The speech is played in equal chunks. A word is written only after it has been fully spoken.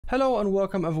Hello and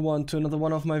welcome everyone to another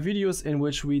one of my videos in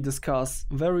which we discuss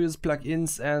various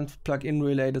plugins and plugin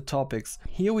related topics.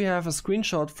 Here we have a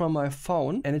screenshot from my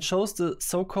phone and it shows the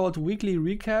so-called weekly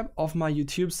recap of my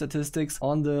YouTube statistics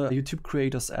on the YouTube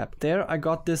Creators app. There I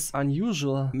got this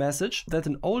unusual message that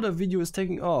an older video is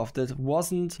taking off that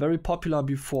wasn't very popular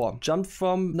before. Jumped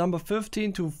from number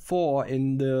 15 to 4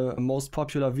 in the most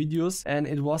popular videos, and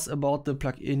it was about the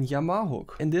plugin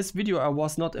Jamahook. In this video I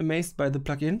was not amazed by the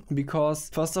plugin because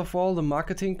first of all the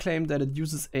marketing claimed that it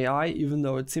uses AI, even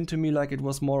though it seemed to me like it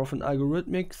was more of an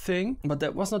algorithmic thing, but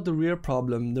that was not the real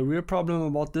problem. The real problem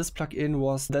about this plugin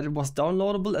was that it was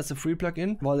downloadable as a free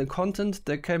plugin, while the content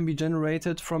that can be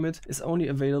generated from it is only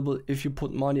available if you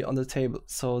put money on the table.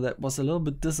 So that was a little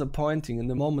bit disappointing in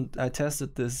the moment I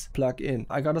tested this plugin.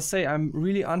 I gotta say I'm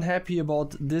really unhappy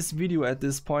about this video at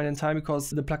this point in time because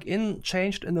the plugin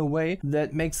changed in a way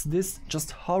that makes this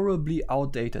just horribly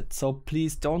outdated. So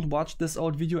please don't watch this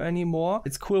old video anymore.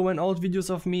 It's cool when old videos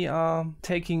of me are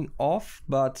taking off,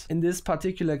 but in this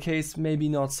particular case maybe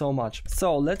not so much.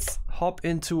 So let's hop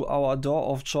into our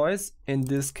DAW of choice, in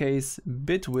this case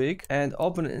Bitwig, and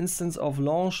open an instance of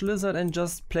Launch Lizard and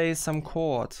just play some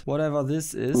chord, whatever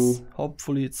this is.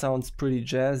 Hopefully it sounds pretty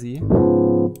jazzy.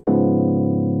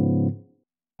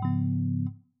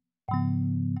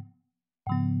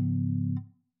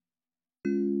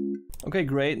 Okay,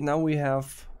 great. Now we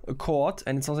have a chord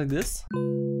and it sounds like this.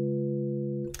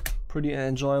 Pretty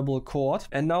enjoyable chord.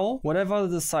 And now, whatever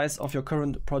the size of your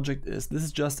current project is, this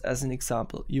is just as an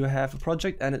example. You have a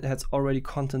project and it has already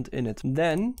content in it.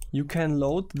 Then you can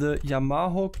load the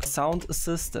Jamahook Sound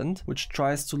Assistant, which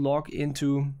tries to log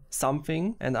into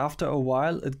something, and after a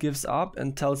while it gives up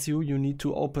and tells you you need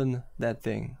to open that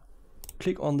thing.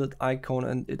 Click on that icon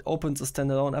and it opens a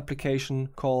standalone application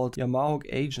called Jamahook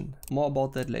Agent. More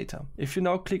about that later. If you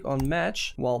now click on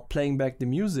match while playing back the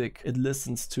music, it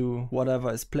listens to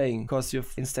whatever is playing because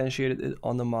you've instantiated it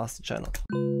on the master channel.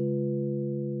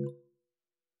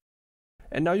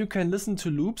 And now you can listen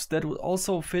to loops that will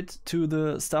also fit to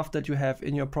the stuff that you have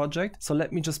in your project. So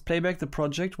let me just play back the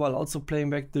project while also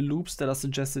playing back the loops that are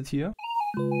suggested here.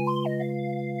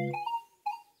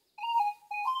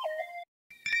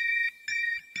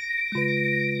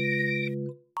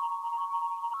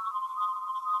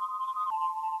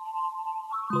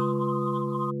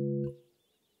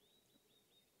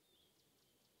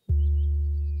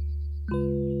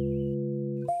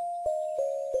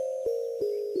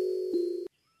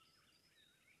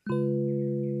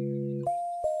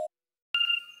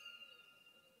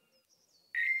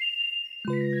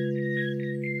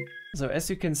 So as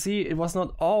you can see, it was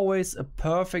not always a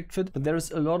perfect fit, but there is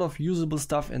a lot of usable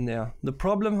stuff in there. The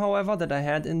problem, however, that I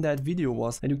had in that video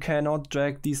was that you cannot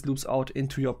drag these loops out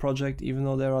into your project, even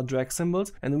though there are drag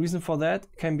symbols. And the reason for that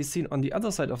can be seen on the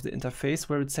other side of the interface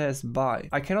where it says buy.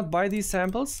 I cannot buy these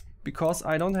samples because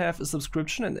I don't have a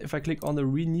subscription, and if I click on the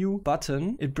renew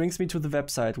button, it brings me to the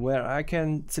website where I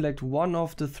can select one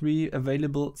of the 3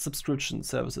 available subscription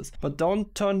services. But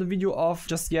don't turn the video off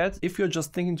just yet if you're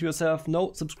just thinking to yourself,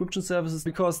 no subscription services,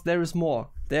 because there is more.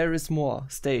 There is more.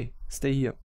 Stay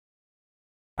here.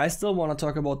 I still want to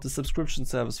talk about the subscription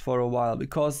service for a while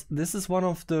because this is one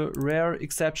of the rare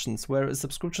exceptions where a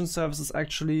subscription service is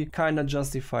actually kinda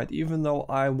justified, even though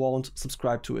I won't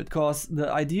subscribe to it. Because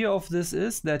the idea of this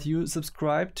is that you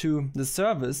subscribe to the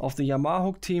service of the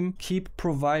Jamahook team, keep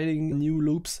providing new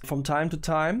loops from time to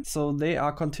time, so they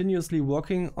are continuously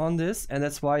working on this, and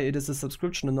that's why it is a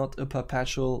subscription and not a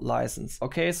perpetual license.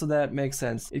 Okay, so that makes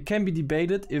sense. It can be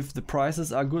debated if the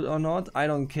prices are good or not. I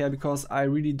don't care because I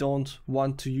really don't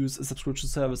want to use a subscription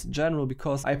service in general,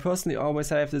 because I personally always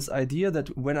have this idea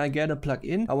that when I get a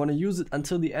plugin, I want to use it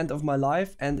until the end of my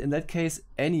life, and in that case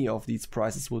any of these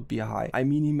prices would be high. I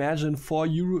mean, imagine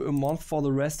 €4 a month for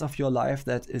the rest of your life.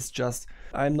 That is just,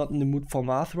 I'm not in the mood for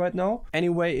math right now.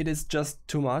 Anyway, it is just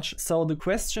too much. So the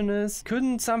question is,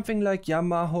 couldn't something like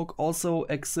Jamahook also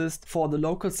exist for the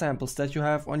local samples that you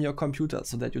have on your computer,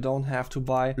 so that you don't have to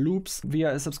buy loops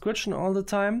via a subscription all the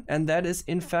time? And that is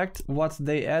in fact what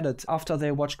they added after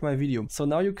they watched my video. So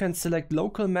now you can select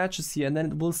local matches here, and then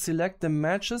it will select the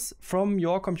matches from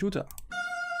your computer.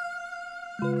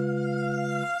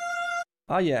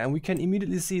 Ah yeah, and we can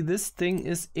immediately see this thing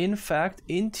is in fact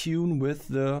in tune with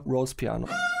the Rhodes piano.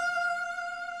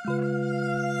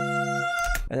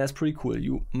 and that's pretty cool.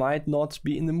 You might not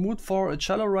be in the mood for a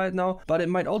cello right now, but it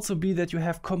might also be that you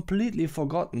have completely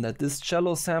forgotten that this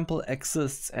cello sample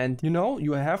exists, and you know,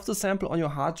 you have the sample on your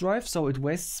hard drive, so it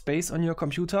wastes space on your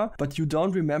computer, but you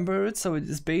don't remember it, so it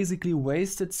is basically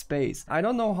wasted space. I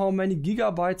don't know how many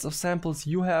gigabytes of samples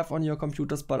you have on your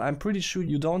computers, but I'm pretty sure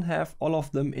you don't have all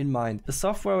of them in mind. A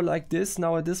software like this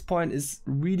now at this point is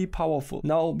really powerful.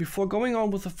 Now, before going on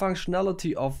with the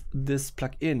functionality of this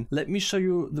plugin, let me show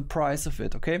you the price of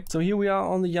it, okay? So here we are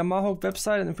on the Jamahook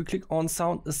website, and if we click on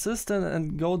Sound Assistant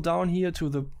and go down here to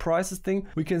the prices thing,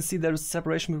 we can see there is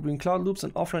separation between cloud loops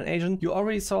and offline agent. You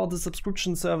already saw the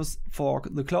subscription service for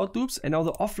the cloud loops, and now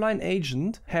the offline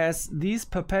agent has these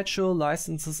perpetual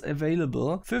licenses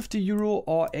available, 50 euro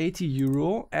or 80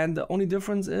 euro, and the only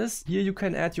difference is here you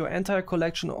can add your entire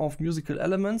collection of musical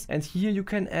elements, and here you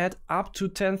can add up to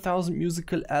 10,000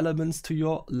 musical elements to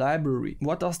your library.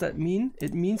 What does that mean?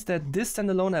 It means that this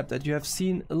standalone app that you have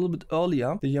seen a little bit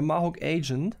earlier, the Jamahook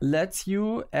agent, lets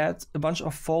you add a bunch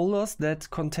of folders that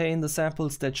contain the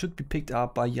samples that should be picked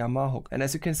up by Jamahook. And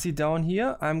as you can see down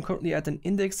here, I'm currently at an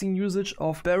indexing usage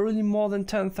of barely more than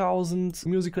 10,000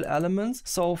 musical elements.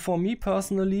 So for me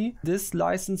personally, this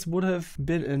license would have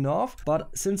been enough, but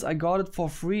since I got it for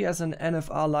free as an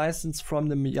NFR license from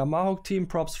the Jamahook team,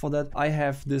 props for that, I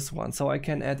have this one, so I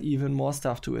can add even more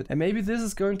stuff to it. And maybe this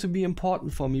is going to be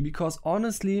important for me, because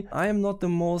honestly, I am not the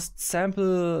most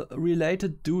sample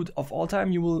related dude of all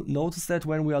time. You will notice that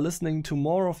when we are listening to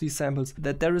more of these samples,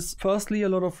 that there is firstly a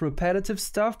lot of repetitive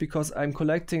stuff, because I'm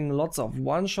collecting lots of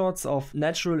one-shots of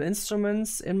natural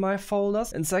instruments in my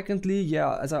folders, and secondly,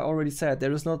 yeah, as I already said,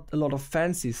 there is not a lot of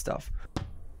fancy stuff.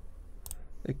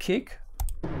 A kick.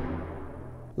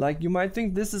 Like, you might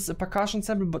think this is a percussion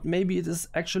sample, but maybe it is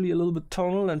actually a little bit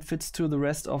tonal and fits to the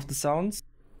rest of the sounds.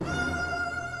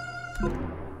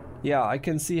 Yeah, I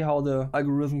can see how the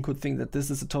algorithm could think that this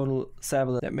is a tonal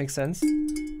sample. That makes sense.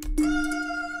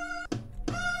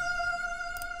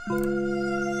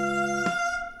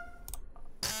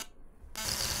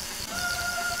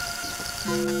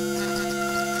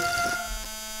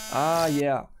 Ah,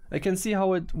 yeah. I can see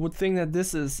how it would think that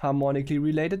this is harmonically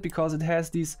related, because it has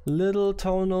these little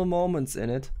tonal moments in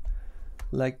it.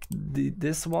 Like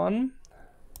this one.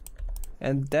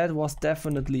 And that was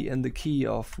definitely in the key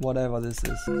of whatever this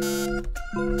is.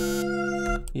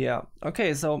 Yeah,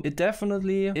 okay, so it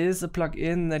definitely is a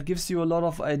plugin that gives you a lot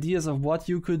of ideas of what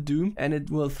you could do, and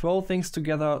it will throw things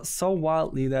together so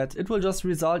wildly that it will just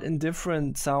result in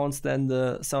different sounds than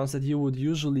the sounds that you would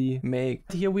usually make.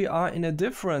 Here we are in a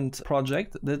different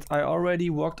project that I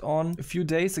already worked on a few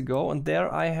days ago, and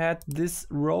there I had this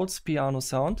Rhodes piano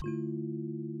sound.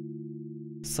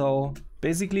 So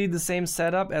basically the same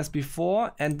setup as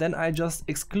before, and then I just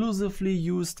exclusively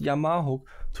used Jamahook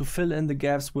to fill in the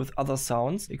gaps with other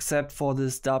sounds, except for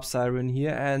this dub siren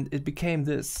here, and it became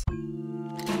this.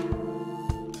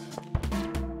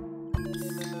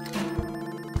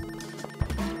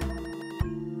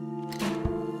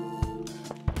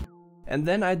 And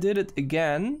then I did it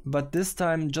again, but this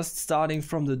time just starting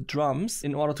from the drums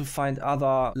in order to find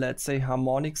other, let's say,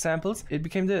 harmonic samples. It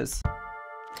became this.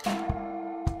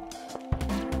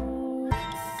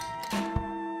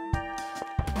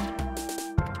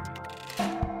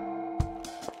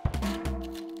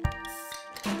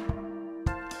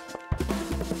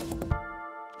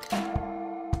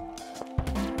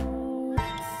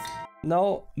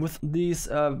 Now, with these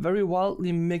very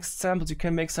wildly mixed samples, you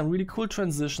can make some really cool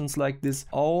transitions, like this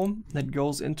O that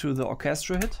goes into the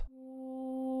orchestra hit,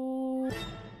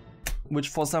 which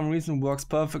for some reason works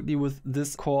perfectly with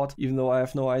this chord, even though I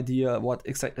have no idea what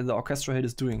exactly the orchestra hit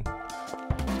is doing.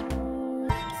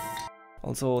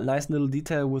 Also, a nice little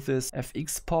detail with this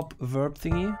FX pop verb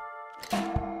thingy.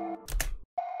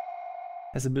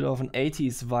 Has a bit of an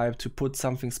 80s vibe to put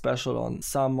something special on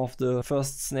some of the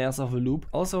first snares of a loop.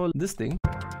 Also this thing.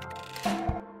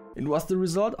 It was the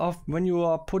result of when you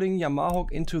are putting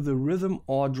Jamahook into the rhythm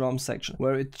or drum section,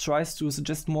 where it tries to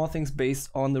suggest more things based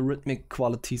on the rhythmic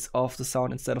qualities of the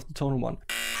sound instead of the tonal one.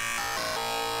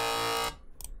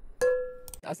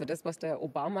 Also das, was der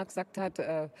Obama gesagt hat,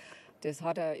 das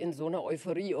hat in so einer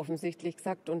Euphorie offensichtlich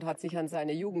gesagt und hat sich an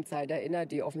seine Jugendzeit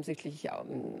erinnert, die offensichtlich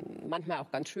manchmal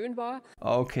auch ganz schön war.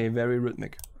 Okay, very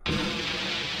rhythmic.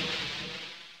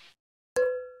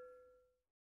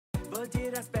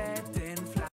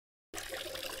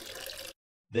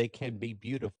 They can be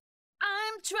beautiful.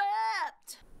 I'm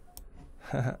trapped.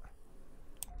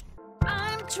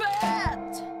 I'm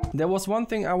trapped. There was one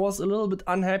thing I was a little bit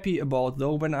unhappy about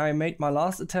though when I made my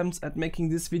last attempts at making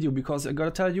this video, because I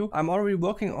gotta tell you, I'm already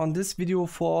working on this video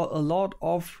for a lot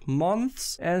of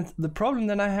months, and the problem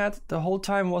that I had the whole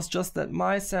time was just that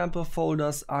my sample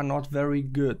folders are not very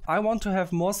good. I want to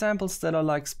have more samples that are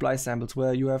like splice samples,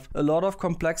 where you have a lot of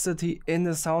complexity in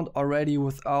the sound already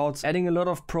without adding a lot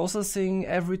of processing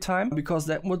every time, because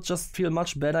that would just feel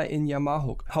much better in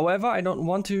Jamahook. However, I don't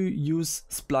want to use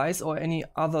Splice or any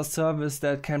other service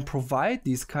that can provide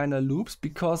these kind of loops,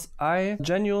 because I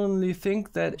genuinely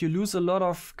think that you lose a lot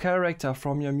of character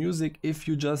from your music if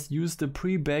you just use the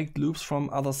pre-baked loops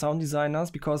from other sound designers,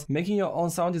 because making your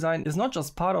own sound design is not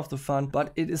just part of the fun,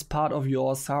 but it is part of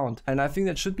your sound. And I think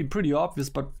that should be pretty obvious,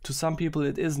 but to some people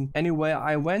it isn't. Anyway,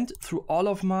 I went through all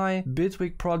of my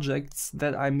Bitwig projects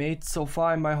that I made so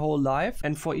far in my whole life,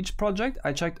 and for each project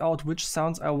I checked out which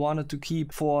sounds I wanted to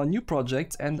keep for new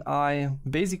projects, and I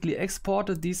basically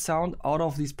exported these sound out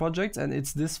of these projects, and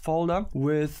it's this folder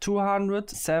with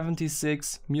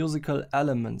 276 musical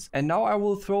elements. And now I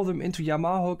will throw them into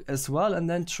Jamahook as well, and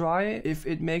then try if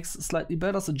it makes slightly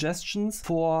better suggestions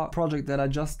for a project that I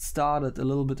just started a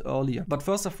little bit earlier. But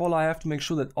first of all, I have to make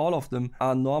sure that all of them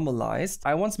are normalized.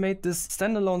 I once made this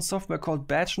standalone software called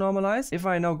BatchNormalize. If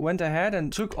I now went ahead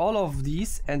and took all of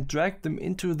these and dragged them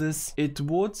into this, it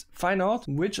would find out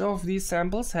which of these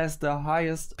samples has the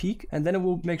highest peak, and then it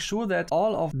will make sure that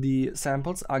all of the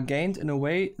samples are gained in a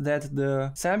way that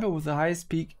the sample with the highest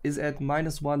peak is at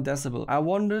 -1 decibel. I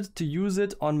wanted to use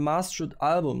it on mastered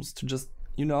albums to just,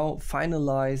 you know,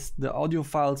 finalize the audio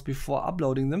files before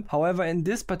uploading them. However, in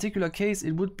this particular case,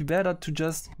 it would be better to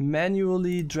just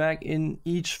manually drag in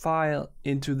each file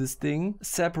into this thing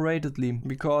separately,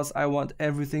 because I want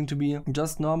everything to be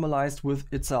just normalized with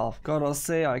itself. Gotta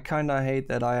say, I kinda hate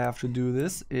that I have to do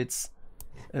this. It's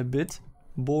a bit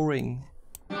boring.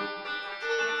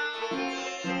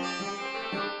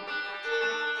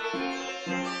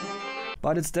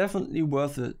 But it's definitely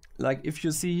worth it. Like, if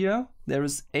you see here, there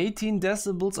is 18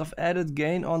 decibels of added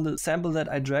gain on the sample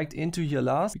that I dragged into here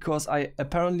last, because I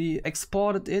apparently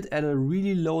exported it at a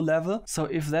really low level. So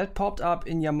if that popped up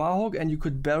in Jamahook and you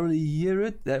could barely hear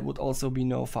it, that would also be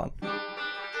no fun.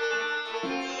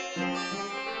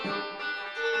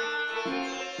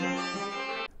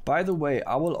 By the way,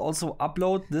 I will also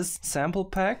upload this sample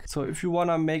pack. So if you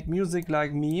wanna make music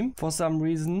like me for some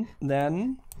reason,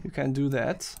 then you can do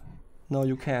that. No,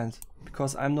 you can't,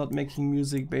 because I'm not making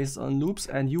music based on loops,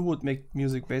 and you would make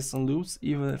music based on loops.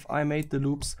 Even if I made the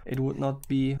loops, it would not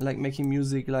be like making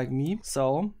music like me.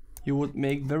 So you would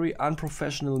make very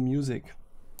unprofessional music.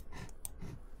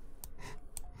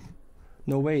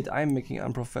 No, wait, I'm making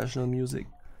unprofessional music.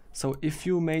 So if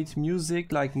you made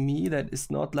music like me that is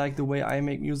not like the way I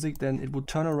make music, then it would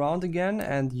turn around again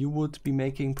and you would be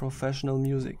making professional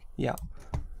music. Yeah,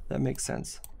 that makes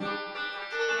sense.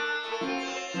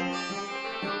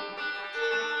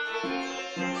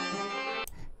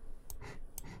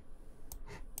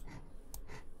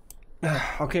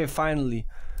 Okay, finally.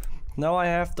 Now I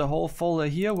have the whole folder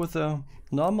here with the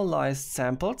normalized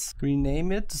samples.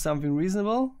 Rename it to something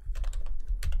reasonable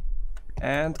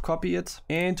and copy it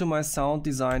into my sound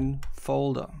design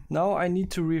folder. Now I need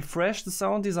to refresh the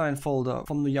sound design folder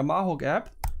from the Jamahook app,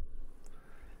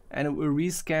 and it will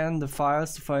rescan the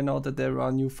files to find out that there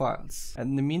are new files. And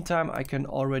in the meantime, I can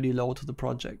already load the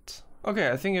project.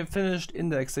 Okay, I think I finished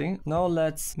indexing. Now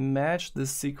let's match this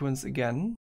sequence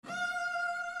again.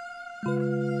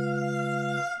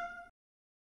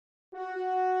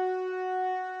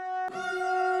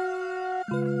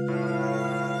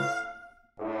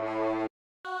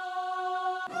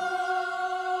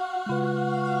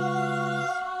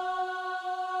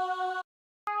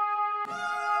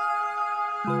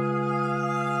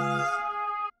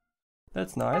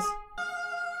 That's nice.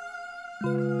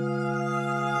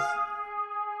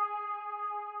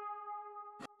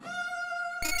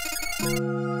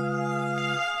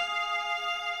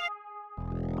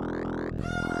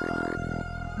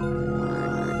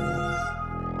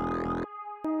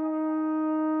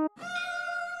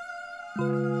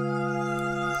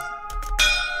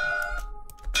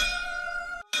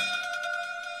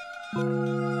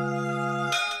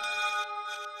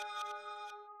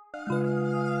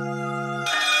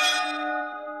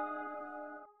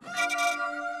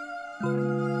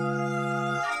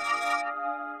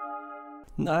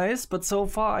 Nice, but so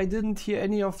far I didn't hear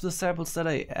any of the samples that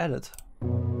I added.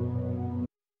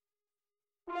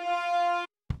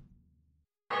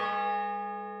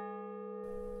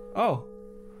 Oh,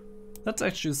 that's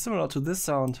actually similar to this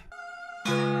sound.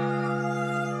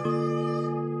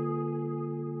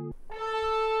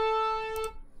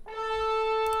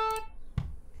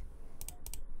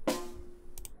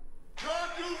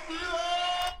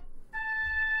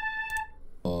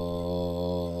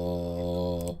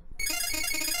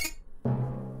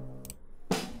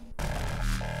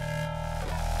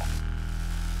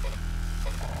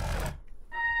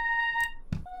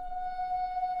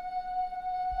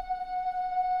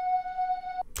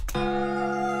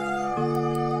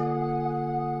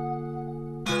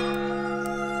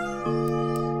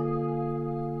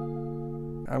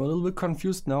 I'm a little bit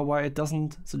confused now why it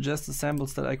doesn't suggest the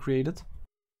samples that I created.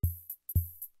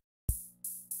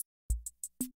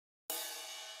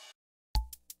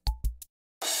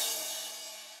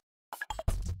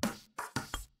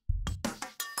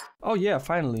 Oh yeah,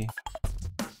 finally.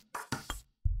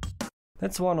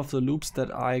 That's one of the loops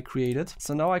that I created.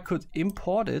 So now I could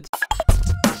import it.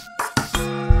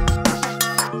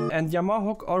 And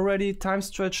Jamahook already time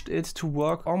stretched it to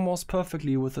work almost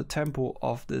perfectly with the tempo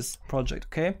of this project,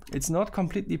 okay? It's not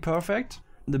completely perfect.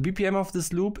 The BPM of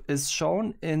this loop is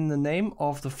shown in the name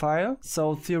of the file.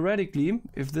 So theoretically,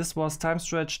 if this was time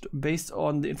stretched based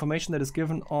on the information that is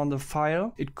given on the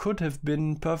file, it could have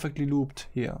been perfectly looped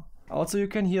here. Also, you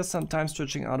can hear some time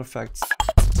stretching artifacts.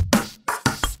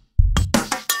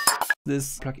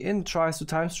 This plugin tries to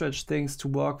time stretch things to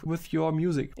work with your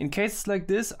music. In cases like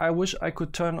this, I wish I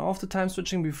could turn off the time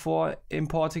stretching before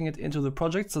importing it into the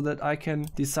project so that I can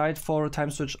decide for a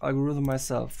time stretch algorithm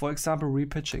myself. For example,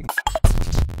 repitching.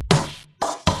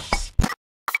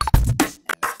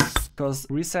 Because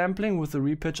resampling with the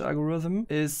repitch algorithm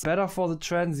is better for the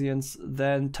transients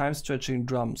than time stretching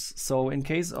drums. So in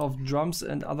case of drums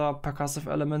and other percussive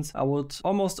elements, I would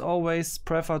almost always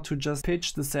prefer to just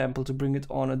pitch the sample to bring it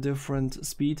on a different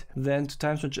speed than to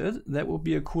time stretch it. That would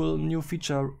be a cool new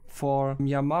feature for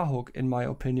Jamahook, in my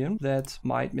opinion. That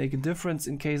might make a difference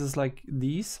in cases like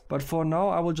these. But for now,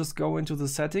 I will just go into the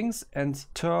settings and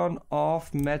turn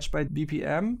off match by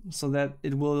BPM so that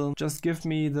it will just give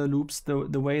me the loops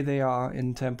the way they are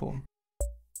in tempo.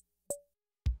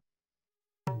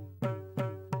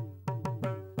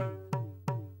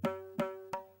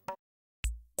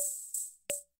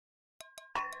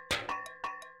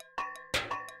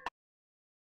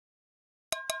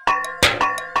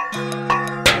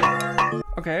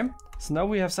 Okay, so now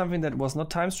we have something that was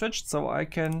not time stretched, so I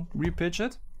can repitch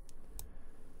it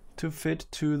to fit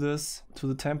to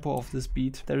the tempo of this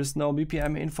beat. There is no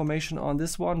BPM information on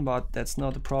this one, but that's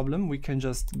not a problem. We can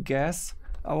just guess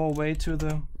our way to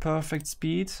the perfect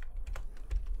speed.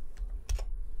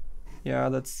 Yeah,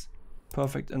 that's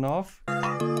perfect enough.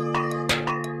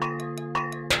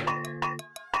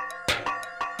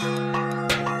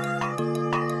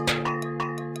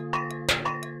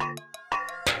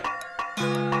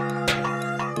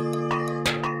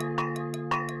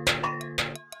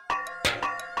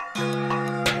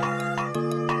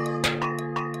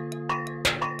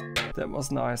 That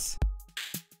was nice.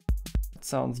 It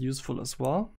sounds useful as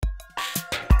well.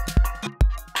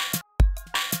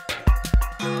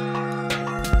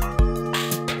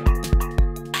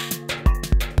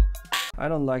 I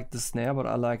don't like the snare, but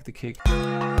I like the kick.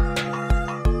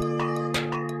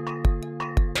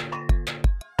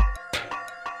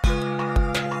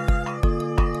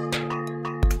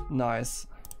 Nice.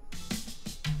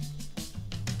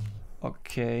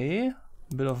 Okay.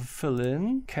 A bit of a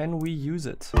fill-in. Can we use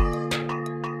it?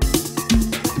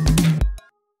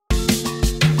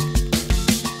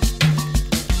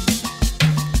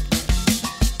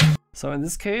 So in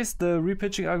this case, the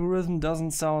repitching algorithm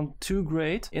doesn't sound too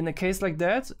great. In a case like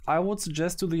that, I would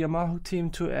suggest to the Jamahook team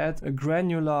to add a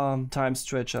granular time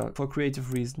stretcher for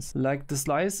creative reasons, like the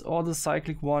slice or the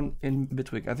cyclic one in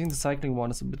Bitwig. I think the cycling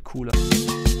one is a bit cooler.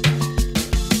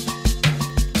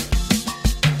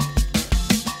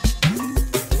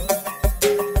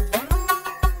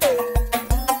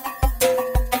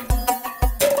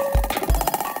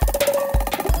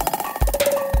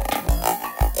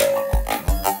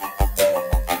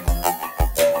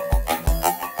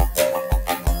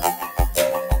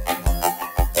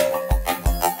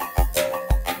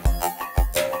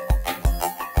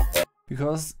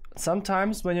 Because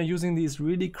sometimes when you're using these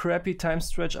really crappy time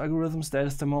stretch algorithms, that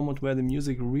is the moment where the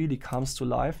music really comes to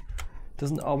life. It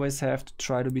doesn't always have to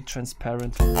try to be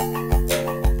transparent.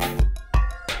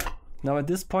 Now at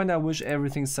this point I wish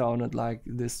everything sounded like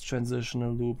this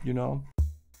transitional loop, you know?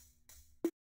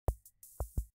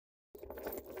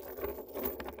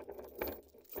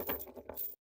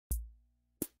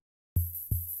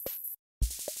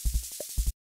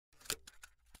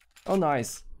 Oh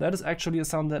nice, that is actually a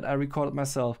sound that I recorded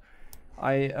myself.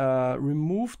 I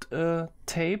removed a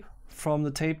tape from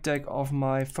the tape deck of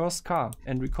my first car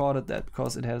and recorded that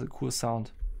because it has a cool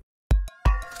sound.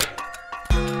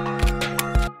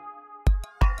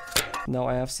 Now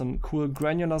I have some cool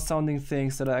granular sounding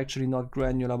things that are actually not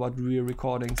granular but real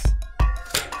recordings.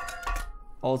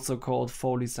 Also called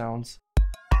Foley sounds.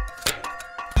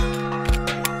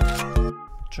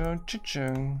 Chung, chung,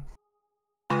 chung.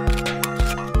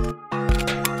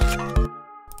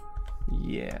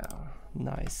 Yeah,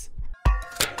 nice.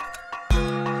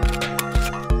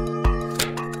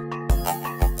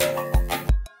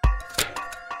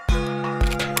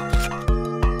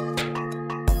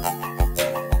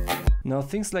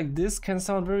 things like this can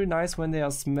sound very nice when they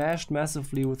are smashed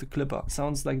massively with the clipper.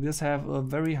 Sounds like this have a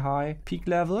very high peak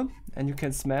level and you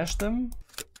can smash them.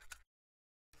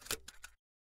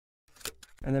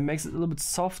 And that makes it a little bit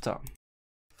softer.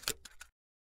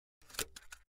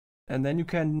 And then you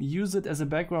can use it as a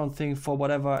background thing for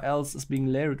whatever else is being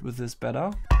layered with this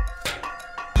better.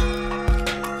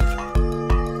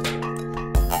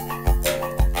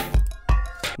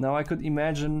 Now I could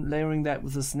imagine layering that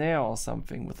with a snare or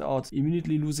something without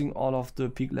immediately losing all of the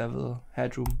peak level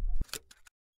headroom.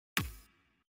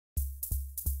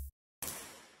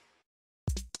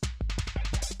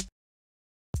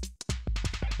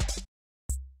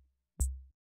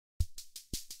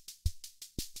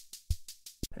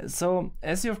 So,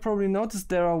 as you've probably noticed,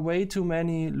 there are way too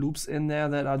many loops in there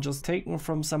that are just taken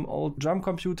from some old drum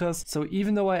computers. So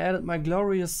even though I added my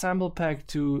glorious sample pack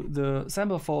to the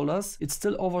sample folders, it's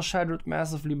still overshadowed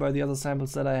massively by the other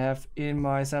samples that I have in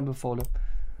my sample folder.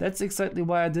 That's exactly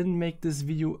why I didn't make this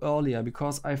video earlier,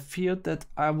 because I feared that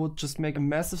I would just make a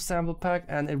massive sample pack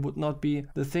and it would not be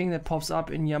the thing that pops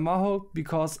up in Jamahook,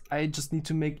 because I just need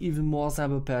to make even more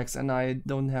sample packs and I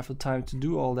don't have the time to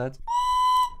do all that.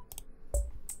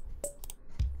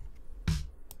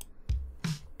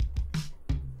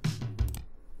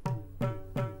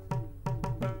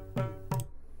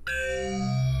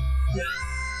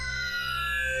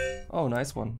 Oh,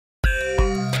 nice one.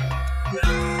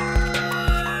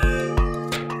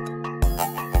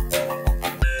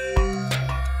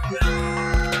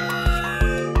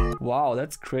 Wow,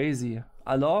 that's crazy.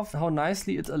 I love how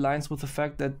nicely it aligns with the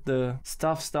fact that the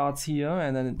stuff starts here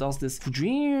and then it does this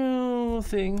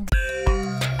thing.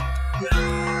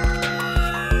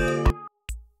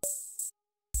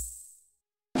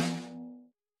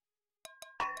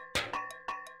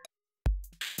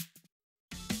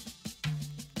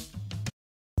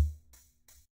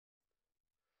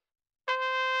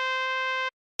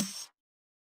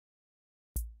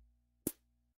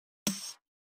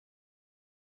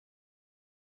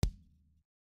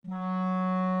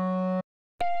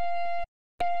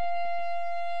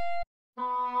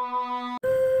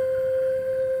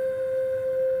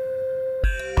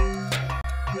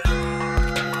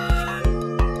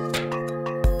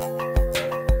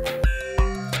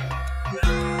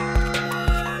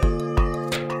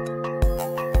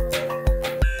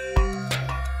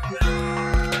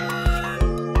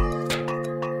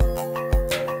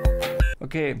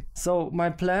 Okay, so my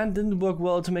plan didn't work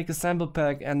well to make a sample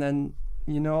pack and then,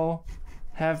 you know,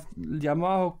 have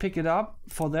Jamahook pick it up.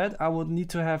 For that I would need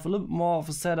to have a little bit more of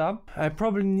a setup. I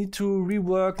probably need to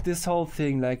rework this whole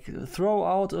thing, like throw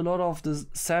out a lot of the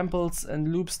samples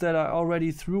and loops that I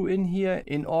already threw in here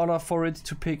in order for it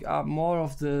to pick up more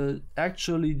of the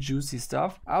actually juicy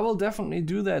stuff. I will definitely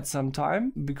do that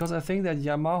sometime, because I think that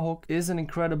Jamahook is an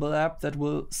incredible app that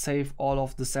will save all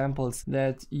of the samples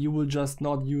that you will just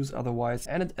not use otherwise,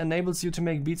 and it enables you to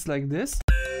make beats like this.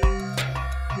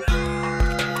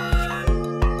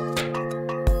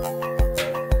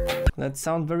 That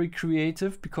sound very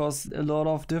creative, because a lot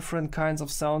of different kinds of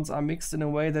sounds are mixed in a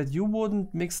way that you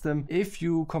wouldn't mix them if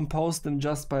you compose them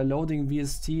just by loading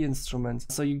VST instruments.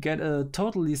 So you get a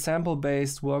totally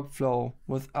sample-based workflow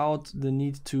without the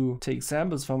need to take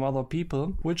samples from other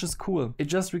people, which is cool. It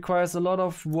just requires a lot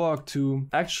of work to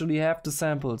actually have the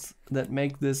samples that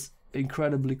make this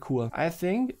incredibly cool. I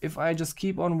think if I just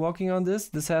keep on working on this,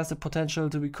 this has the potential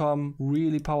to become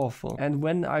really powerful. And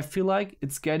when I feel like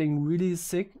it's getting really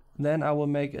sick, then I will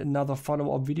make another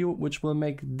follow-up video which will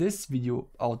make this video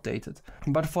outdated.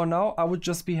 But for now I would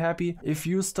just be happy if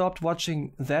you stopped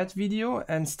watching that video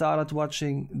and started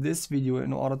watching this video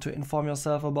in order to inform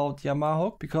yourself about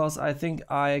Jamahook, because I think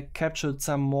I captured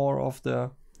some more of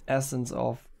the essence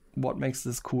of what makes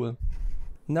this cool.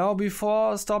 Now,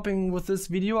 before stopping with this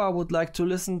video, I would like to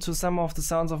listen to some of the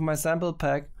sounds of my sample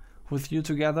pack with you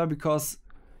together, because,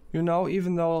 you know,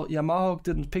 even though Jamahook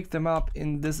didn't pick them up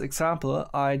in this example,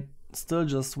 I still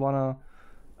just wanna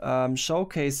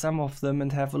showcase some of them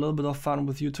and have a little bit of fun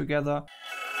with you together.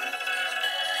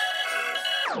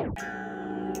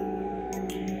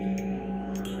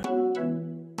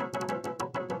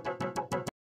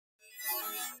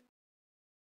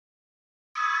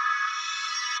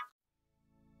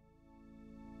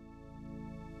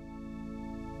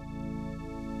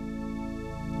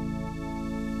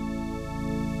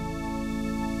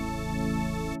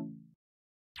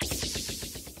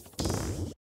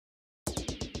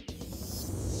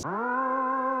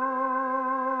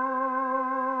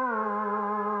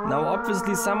 Now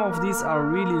obviously some of these are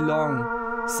really long,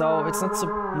 so it's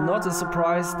not a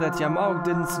surprise that Jamahook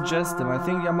didn't suggest them. I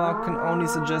think Jamahook can only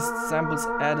suggest samples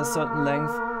at a certain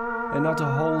length, and not a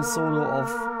whole solo of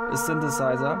a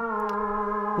synthesizer.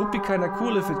 Would be kinda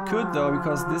cool if it could though,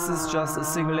 because this is just a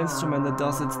single instrument that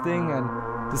does its thing, and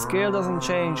the scale doesn't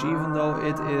change even though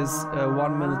it is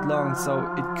 1 minute long, so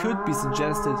it could be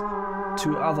suggested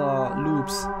to other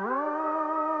loops.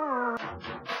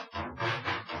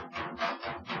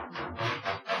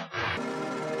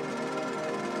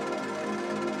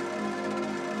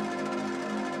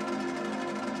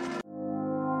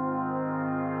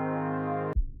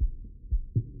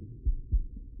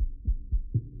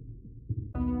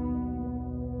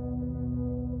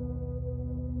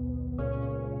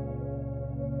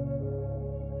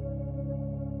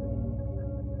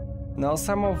 Now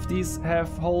some of these have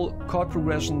whole chord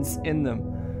progressions in them,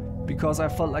 because I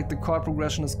felt like the chord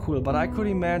progression is cool, but I could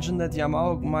imagine that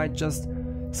Jamahook might just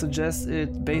suggest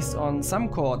it based on some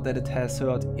chord that it has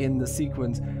heard in the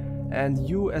sequence, and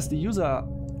you as the user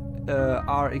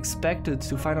are expected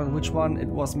to find out which one it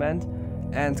was meant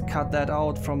and cut that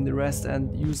out from the rest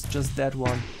and use just that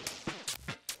one.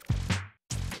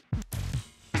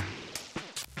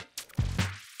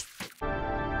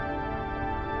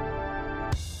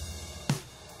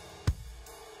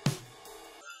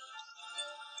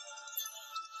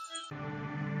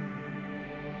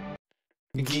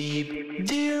 Gib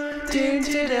dir den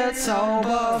Tee der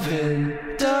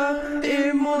Zauberwinter,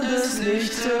 im Mond des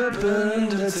Lichte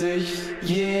bündet sich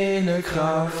jene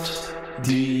Kraft,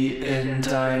 die in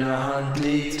deiner Hand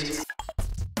liegt.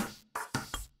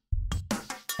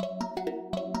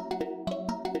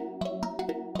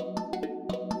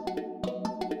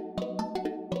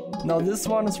 Now this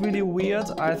one is really weird.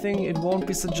 I think it won't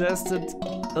be suggested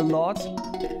a lot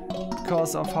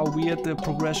because of how weird the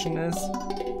progression is.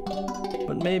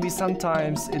 But maybe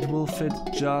sometimes it will fit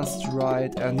just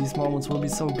right and these moments will be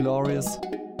so glorious.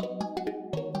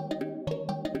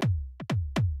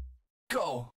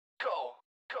 Go, go,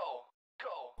 go,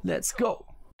 go. Let's go!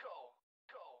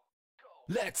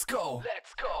 Let's go.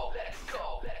 Let's go. Let's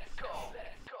go. Let's go.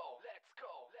 Let's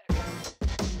go.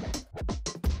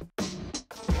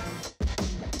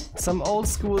 Some old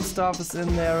school stuff is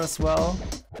in there as well.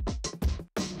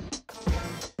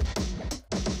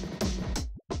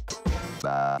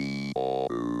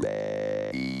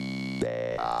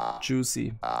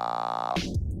 Juicy.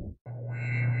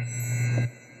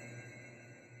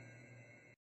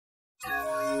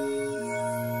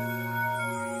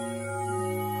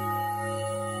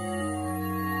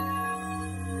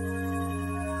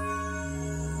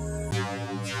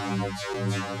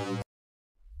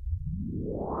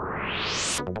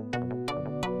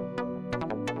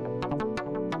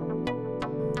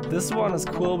 This one is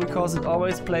cool because it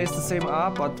always plays the same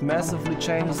art but massively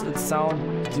changes its sound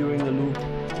during the loop.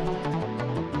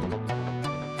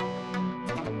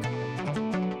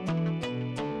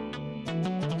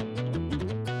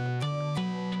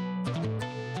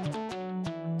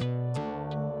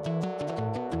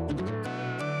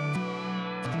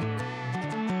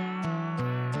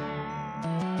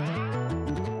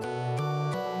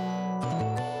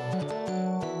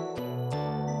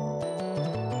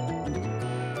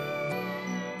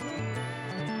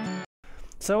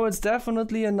 So it's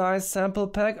definitely a nice sample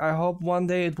pack. I hope one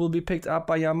day it will be picked up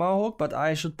by Jamahook, but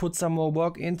I should put some more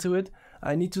work into it.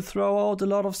 I need to throw out a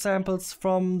lot of samples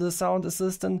from the sound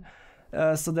assistant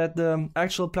so that the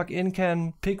actual plugin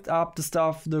can pick up the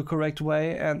stuff the correct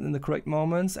way and in the correct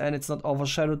moments, and it's not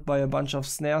overshadowed by a bunch of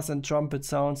snares and trumpet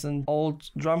sounds and old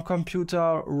drum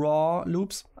computer raw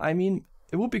loops. I mean,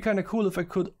 it would be kind of cool if I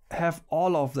could have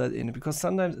all of that in it, because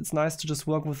sometimes it's nice to just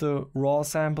work with the raw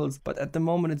samples, but at the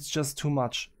moment it's just too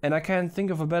much. And I can't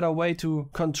think of a better way to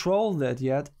control that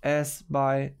yet as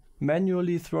by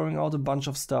manually throwing out a bunch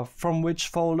of stuff from which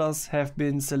folders have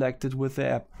been selected with the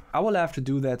app. I will have to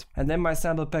do that, and then my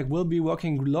sample pack will be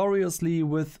working gloriously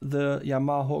with the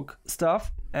Jamahook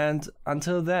stuff, and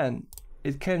until then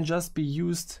it can just be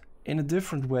used in a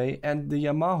different way, and the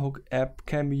Jamahook app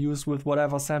can be used with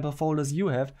whatever sample folders you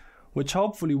have, which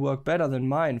hopefully work better than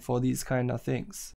mine for these kind of things.